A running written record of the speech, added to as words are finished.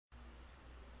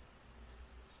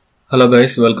Hello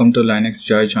guys, welcome to Linux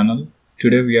Joy channel.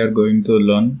 Today we are going to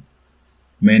learn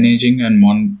managing and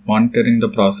monitoring the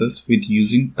process with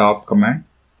using top command.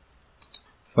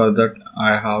 For that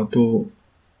I have to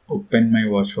open my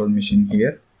virtual machine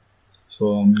here.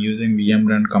 So I'm using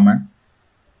vmrun command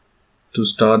to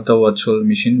start the virtual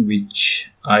machine which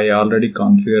I already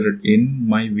configured in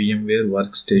my VMware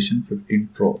Workstation 15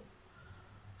 Pro.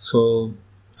 So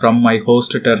from my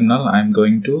host terminal I am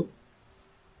going to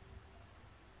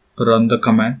run the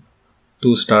command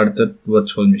to start the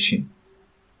virtual machine.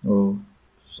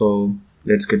 So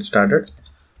let's get started.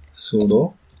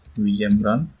 Sudo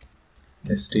vmrun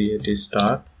stat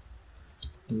start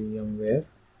vmware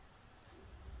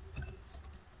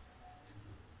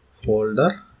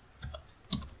folder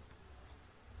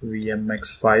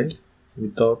vmx file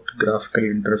without graphical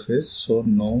interface, so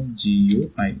no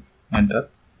GUI. Enter.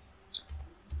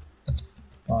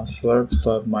 Password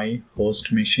for my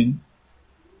host machine.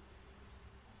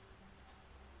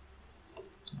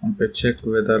 To check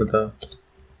whether the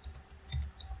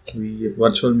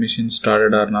virtual machine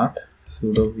started or not,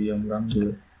 sudo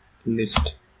vmrun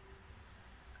list.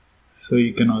 So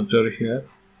you can observe here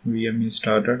VM is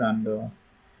started and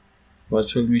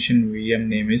virtual machine VM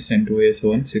name is centos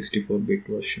 64-bit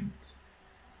version.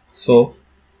 So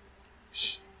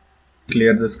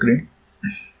clear the screen.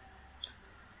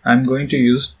 I'm going to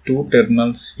use two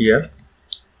terminals here.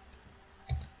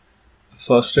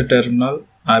 First terminal,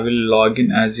 I will log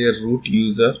in as a root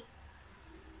user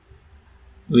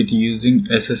with using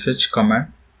SSH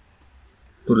command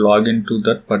to log into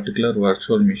that particular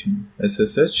virtual machine.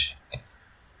 SSH.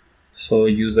 So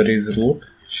user is root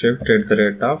shift @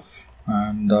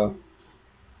 and the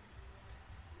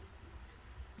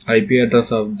IP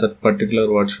address of that particular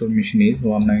virtual machine is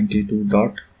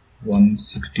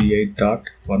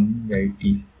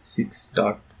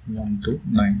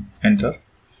 192.168.186.129. Enter.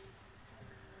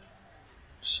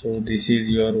 So this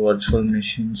is your virtual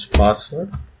machine's password.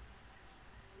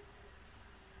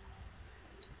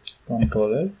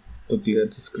 Ctrl L to clear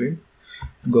the screen.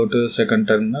 Go to the second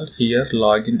terminal. Here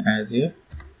login as a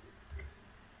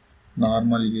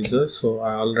normal user. So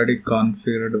I already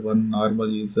configured one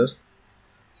normal user,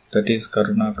 that is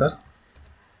Karunakar,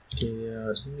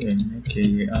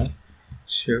 KARUNAKAR,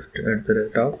 shift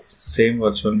 @ same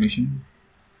virtual machine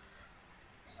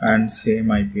and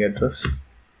same IP address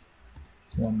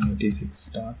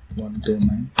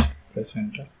 186.129. press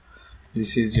enter.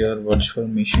 This is your virtual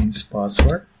machine's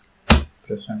password.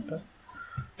 Press enter.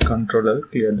 Ctrl L,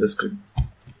 clear the screen.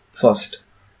 First,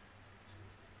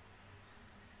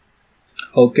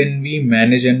 how can we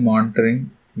manage and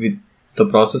monitoring with the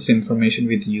process information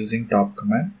with using top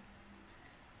command?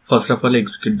 First of all,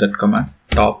 execute that command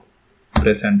top,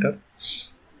 press enter.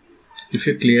 If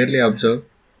you clearly observe,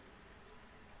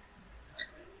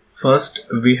 first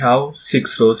we have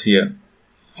 6 rows here.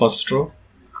 First row,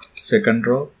 second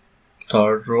row,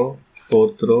 third row,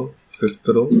 fourth row, fifth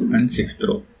row and sixth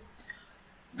row.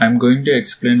 I am going to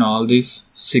explain all these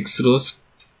 6 rows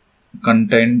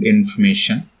contained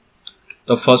information.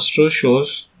 The first row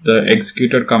shows the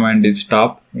executed command is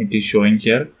top, it is showing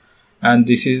here, and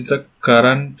this is the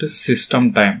current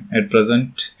system time. At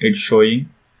present it's showing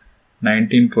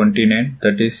 1929,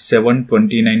 that is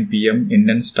 7:29 PM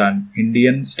Indian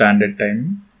Standard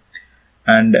Time,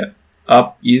 and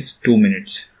up is 2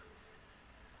 minutes.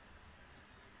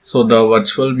 So the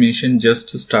virtual machine just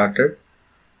started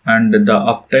and the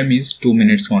uptime is 2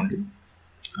 minutes only.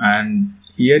 And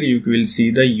here you will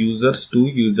see the users, 2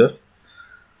 users,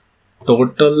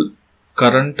 total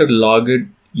current logged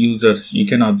users you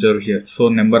can observe here. So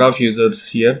number of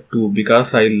users here 2,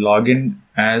 because I log in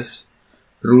as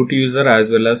root user as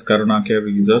well as Karunakar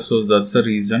user, so that's the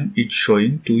reason it's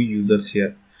showing 2 users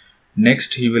here.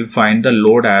 Next he will find the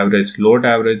load average. Load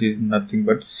average is nothing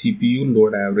but CPU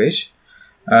load average,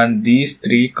 and these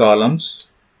 3 columns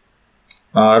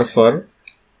are for,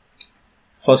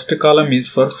 first column is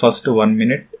for first 1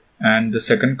 minute, and the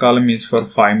second column is for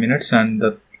 5 minutes, and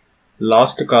the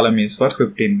last column is for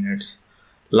 15 minutes.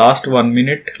 Last 1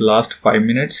 minute, last 5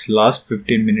 minutes, last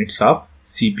 15 minutes of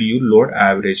CPU load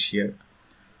average here.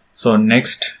 So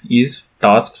next is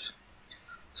tasks.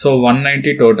 So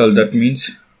 190 total, that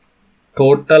means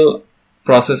total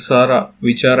processor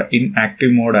which are in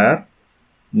active mode are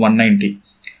 190,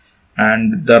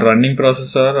 and the running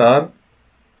processor are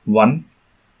 1,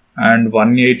 and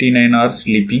 189 are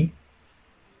sleeping.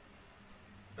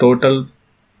 Total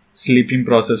sleeping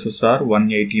processes are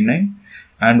 189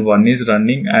 and 1 is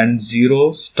running, and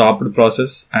 0 stopped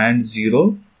process and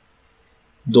 0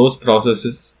 those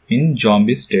processes in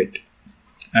zombie state.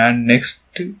 And next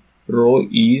row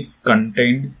is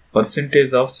contains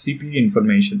percentage of CPU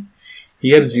information.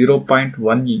 Here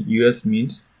 0.1 US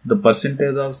means the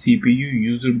percentage of CPU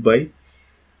used by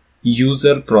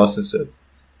user processor,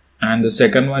 and the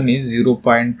second one is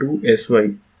 0.2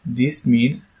 SY. This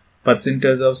means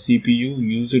percentage of CPU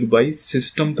used by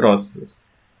system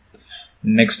processors.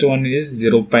 Next one is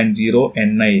 0.0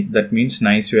 NI, that means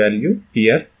nice value.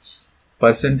 Here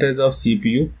percentage of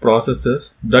CPU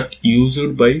processors that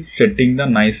used by setting the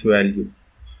nice value.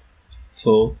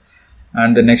 So,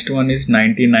 and the next one is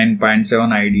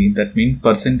 99.7 ID, that means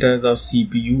percentage of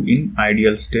CPU in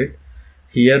ideal state.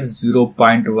 Here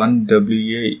 0.1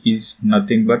 WA is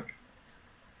nothing but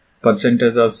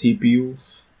percentage of CPU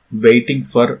waiting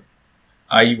for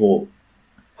IO.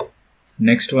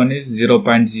 Next one is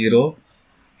 0.0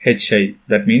 HI,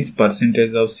 that means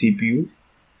percentage of CPU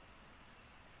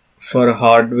for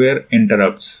hardware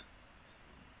interrupts.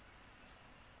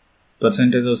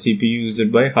 Percentage of CPU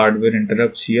used by hardware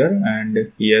interrupts here,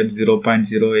 and here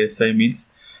 0.0 SI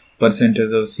means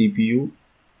percentage of CPU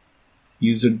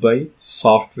used by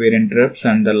software interrupts,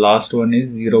 and the last one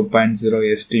is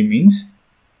 0.0 ST means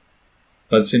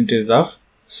percentage of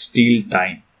steal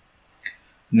time.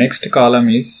 Next column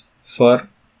is for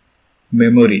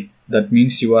memory, that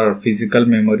means your physical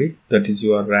memory, that is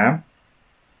your RAM.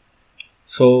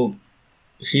 So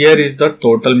here is the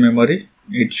total memory,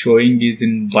 it's showing is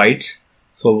in bytes,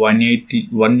 so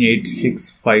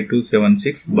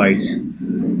 1865276 bytes,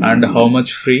 and how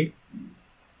much free?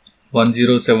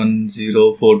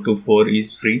 1070424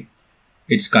 is free.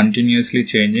 It's continuously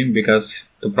changing because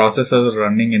the processor is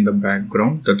running in the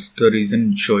background, that's the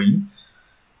reason it's showing.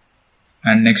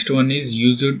 And next one is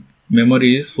used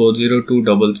memory is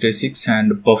 402336,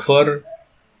 and buffer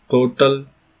total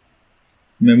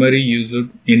memory used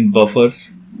in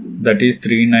buffers, that is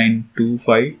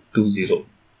 392520.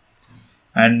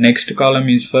 And next column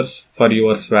is for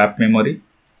your swap memory.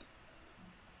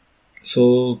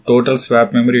 So total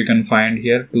swap memory you can find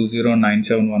here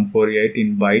 2097148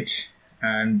 in bytes,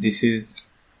 and this is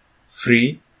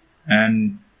free,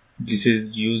 and this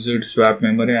is used swap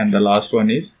memory, and the last one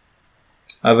is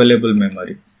available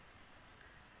memory.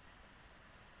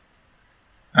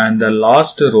 And the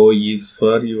last row is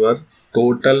for your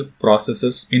total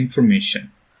processors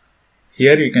information.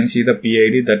 Here you can see the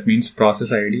PID, that means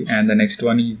process ID, and the next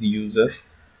one is user,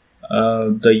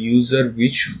 the user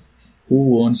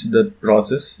who owns the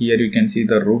process. Here you can see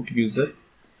the root user,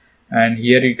 and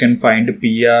here you can find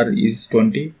PR is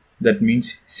 20, that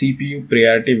means CPU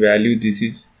priority value, this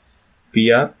is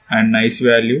PR, and nice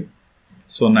value,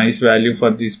 so nice value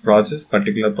for this process,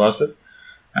 particular process.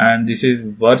 And this is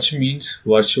virch means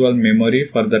virtual memory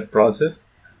for that process,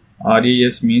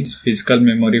 RES means physical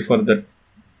memory for that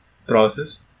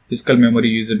process, physical memory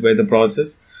used by the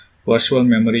process, virtual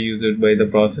memory used by the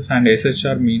process, and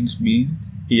SHR means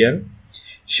here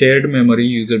shared memory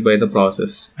used by the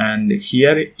process. And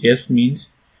here S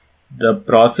means the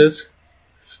process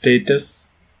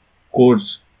status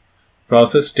codes,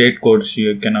 process state codes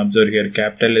you can observe here,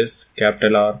 capital S,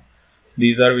 capital R.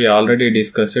 These are we already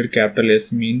discussed. Capital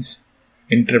S means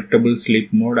interruptible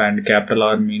sleep mode, and capital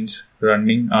R means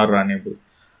running or runnable.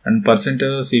 And percentage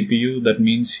of CPU, that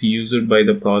means used by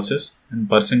the process, and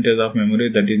percentage of memory,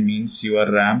 that is means your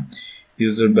RAM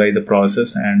used by the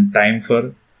process, and time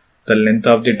for the length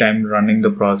of the time running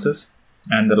the process,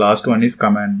 and the last one is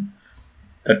command,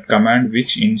 that command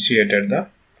which initiated the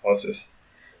process.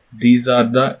 These are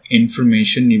the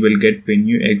information you will get when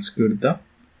you execute the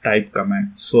type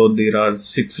command. So there are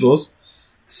 6 rows.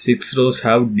 6 rows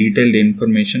have detailed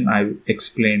information I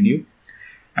explained you.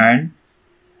 And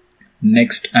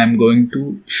next I am going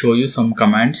to show you some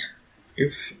commands.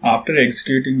 If after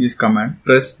executing this command,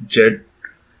 press Z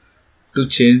to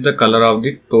change the color of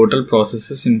the total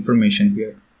processes information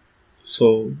here.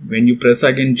 So when you press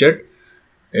again Z,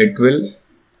 it will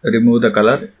remove the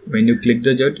color. When you click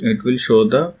the Z, it will show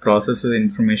the processes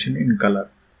information in color.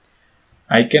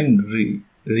 I can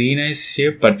renice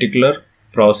a particular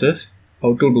process.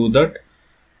 How to do that?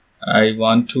 I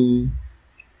want to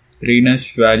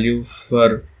renice value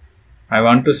for, I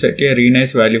want to set a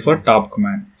renice value for top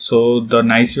command. So the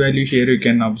nice value here you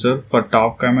can observe for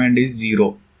top command is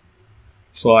 0.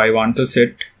 So I want to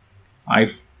set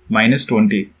minus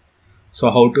 20.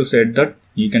 So how to set that?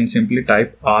 You can simply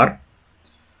type R,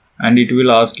 and it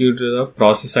will ask you to the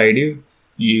process ID,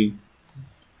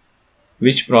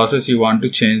 which process you want to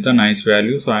change the nice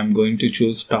value. So I am going to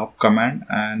choose top command,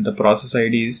 and the process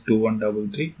ID is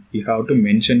 2133. You have to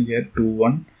mention here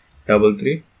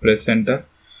 2133, press enter,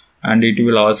 and it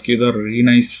will ask you the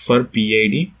renice for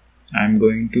PID. I am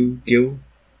going to give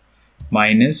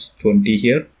minus 20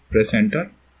 here, press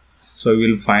enter. So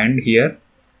we will find here,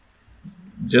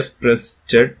 just press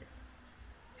Z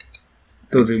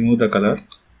to remove the color.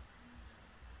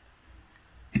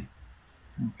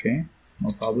 Okay, no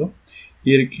problem.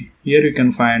 Here you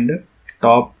can find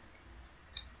top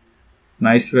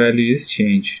nice value is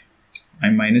changed,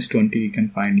 and -20 you can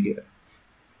find here.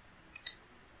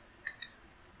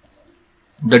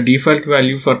 The default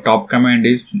value for top command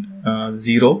is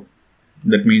 0.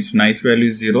 That means nice value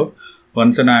is 0.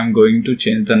 Once I am going to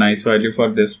change the nice value for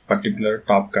this particular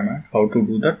top command. How to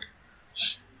do that?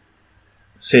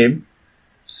 Same,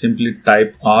 simply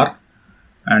type R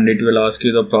and it will ask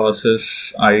you the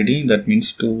process ID, that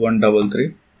means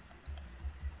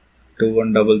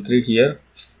 2133 here.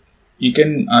 You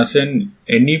can assign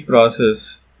any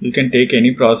process, you can take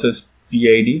any process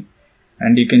PID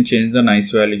and you can change the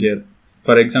nice value here.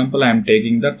 For example, I am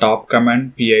taking the top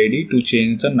command PID to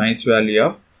change the nice value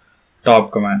of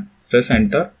top command. Press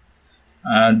enter.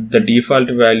 The default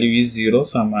value is 0,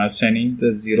 so I am assigning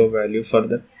the 0 value for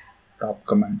the top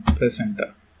command. Press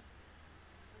enter.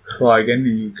 So again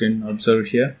you can observe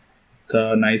here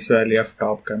the nice value of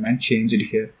top command changed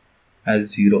here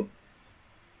as 0.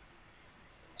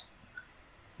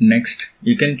 Next,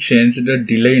 you can change the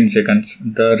delay in seconds.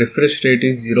 The refresh rate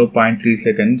is 0.3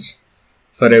 seconds.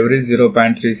 For every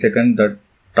 0.3 second, the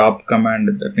top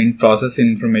command, that means process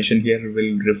information here,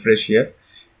 will refresh here.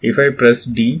 If I press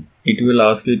D, it will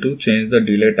ask you to change the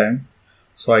delay time.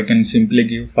 So I can simply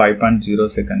give 5.0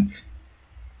 seconds.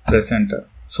 Press enter.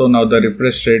 So now the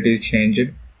refresh rate is changed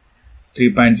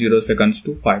 3.0 seconds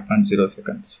to 5.0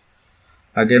 seconds.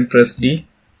 Again press D,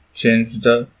 change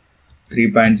the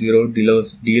 3.0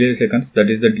 delay seconds, that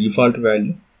is the default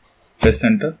value. Press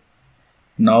enter.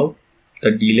 Now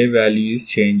the delay value is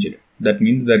changed. That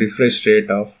means the refresh rate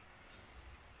of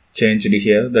changed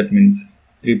here. That means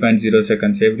 3.0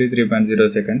 seconds. Every 3.0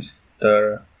 seconds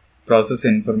the process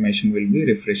information will be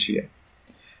refreshed here.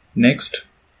 Next,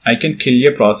 I can kill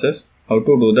a process. How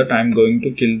to do that? I am going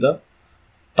to kill the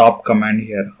top command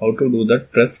here. How to do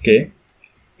that? Press K.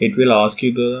 It will ask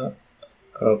you the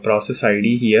process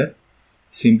ID here.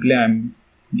 Simply I am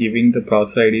giving the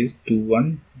process ID is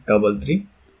 2133.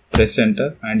 Press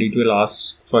enter and it will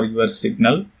ask for your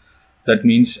signal. That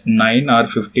means 9 or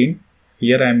 15.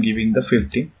 Here I am giving the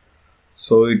 15.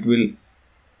 So it will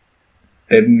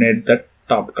terminate the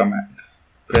top command.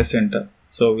 Press enter.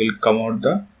 So will come out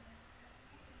the,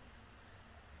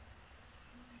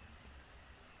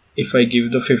 if I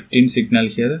give the 15 signal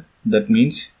here, that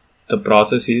means the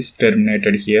process is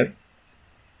terminated here.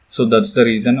 So that's the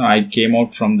reason I came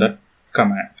out from that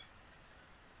command.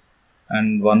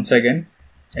 And once again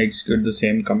execute the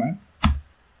same command,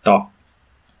 top.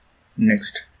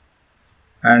 Next,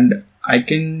 and I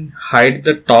can hide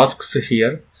the tasks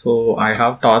here. So I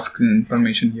have tasks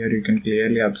information here. You can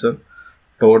clearly observe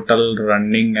total,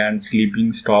 running and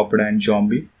sleeping, stopped and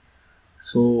zombie.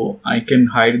 So I can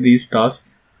hide these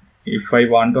tasks. If I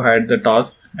want to hide the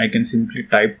tasks, I can simply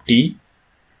type T.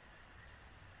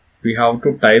 We have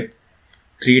to type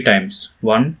 3 times,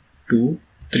 1, 2,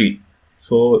 3.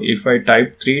 So if I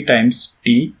type 3 times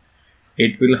T,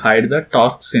 it will hide the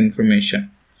tasks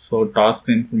information. So tasks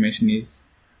information is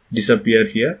disappear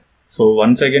here. So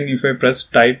once again, if I press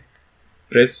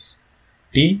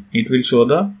T, it will show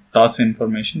the task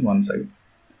information once again.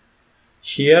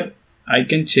 Here I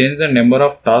can change the number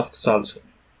of tasks also.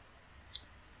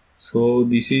 So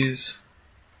this is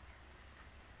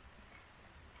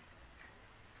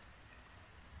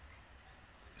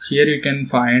here you can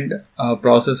find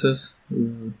processes.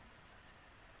 There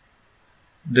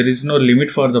is no limit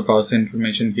for the process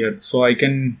information here. So I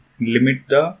can limit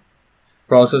the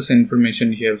process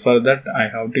information here. For that I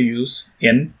have to use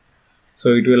N.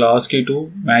 So it will ask you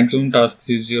to maximum tasks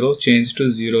is 0, change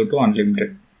to 0 to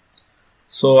unlimited.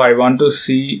 So I want to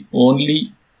see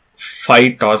only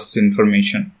 5 tasks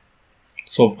information.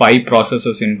 So 5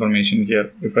 processes information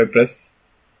here. If I press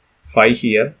 5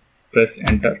 here, press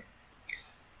enter,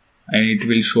 and it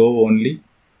will show only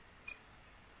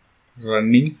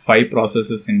running 5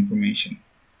 processes information.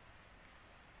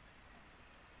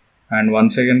 And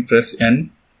once again press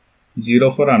N,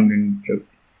 0 for unlimited.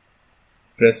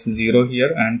 Press 0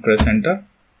 here and press enter,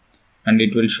 and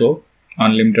it will show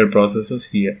unlimited processes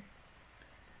here.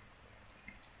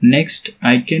 Next,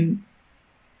 I can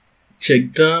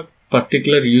check the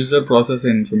particular user process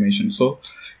information. So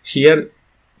here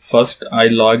first I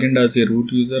log in as a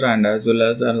root user and as well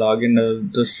as I log in as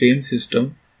the same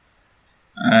system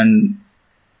and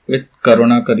with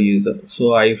Karunakar user.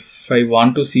 So if I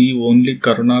want to see only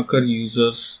Karunakar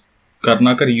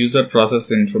user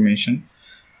process information,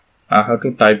 I have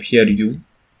to type here U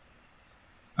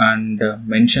and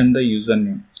mention the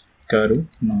username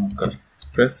Karunakar.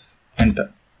 Press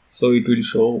enter. So it will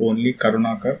show only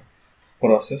Karunakar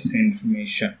process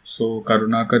information. So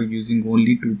Karunakar using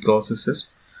only two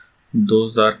processes.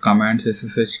 Those are commands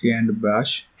SSHD and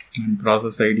bash, and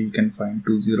process ID you can find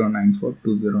 2094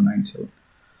 2097.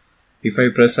 If I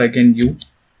press icon U,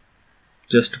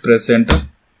 just press enter,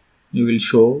 it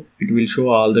will show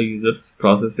all the users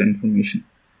process information.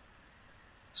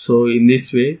 So in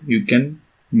this way you can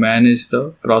manage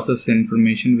the process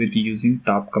information with using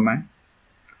top command.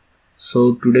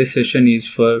 So today's session is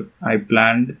for, I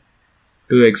planned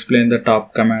to explain the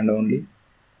top command only.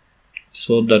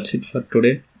 So that's it for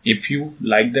today. If you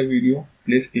like the video,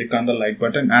 please click on the like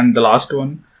button, and the last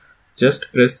one,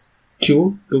 just press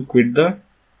Q to quit the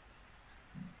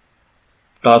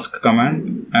task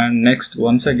command, and next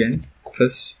once again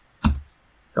press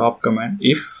top command.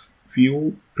 If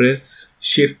you press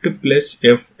shift plus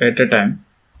F at a time,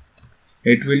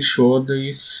 it will show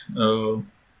this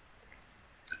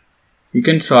you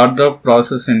can sort the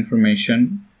process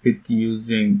information with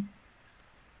using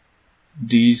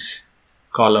these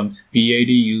columns: PID,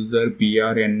 user,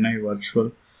 PR, NI,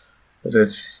 virtual,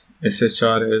 res,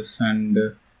 SHRS, and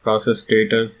process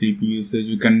status, CPU usage.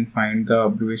 You can find the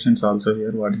abbreviations also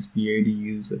here. What is PID,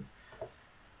 user?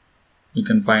 You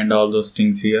can find all those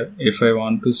things here. If I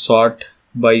want to sort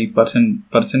by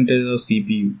percentage of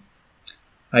CPU,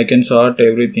 I can sort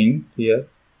everything here.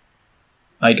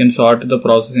 I can sort the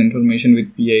process information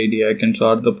with PID. I can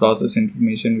sort the process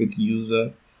information with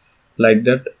user, like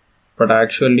that. But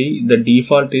actually the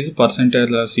default is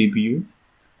percentile of CPU.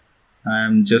 I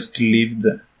am just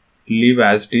leave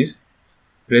as it is.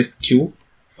 Press Q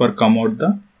for come out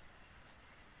the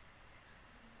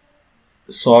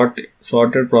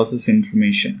sorted process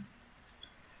information.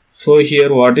 So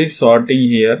here what is sorting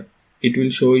here, it will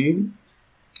show you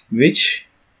which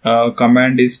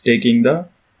command is taking the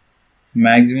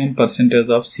maximum percentage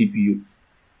of CPU.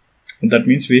 That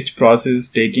means which process is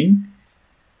taking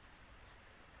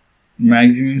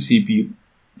maximum CPU.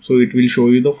 So it will show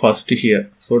you the first here.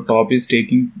 So top is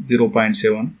taking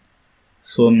 0.7.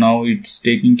 So now it's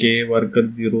taking K worker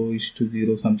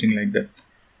 0:0, something like that.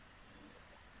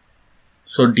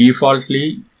 So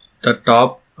defaultly the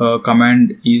top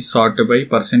command is sorted by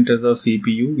percentage of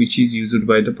CPU which is used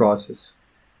by the process.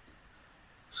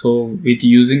 So with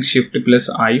using shift plus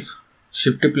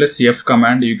F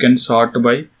command, you can sort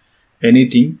by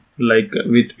anything, like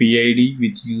with PID,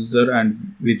 with user,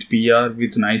 and with PR,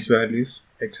 with nice values,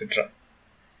 etc.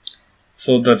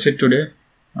 So that's it today.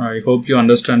 I hope you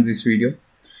understand this video.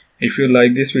 If you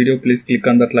like this video, please click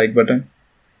on that like button.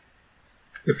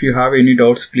 If you have any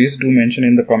doubts, please do mention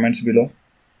in the comments below,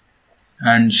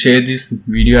 and share this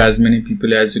video as many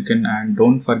people as you can, and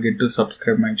don't forget to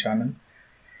subscribe my channel.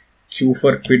 Q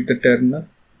for quit the terminal,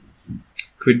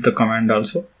 quit the command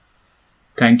also.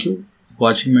 Thank you for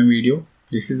watching my video.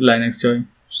 This is Linux Joy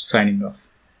signing off.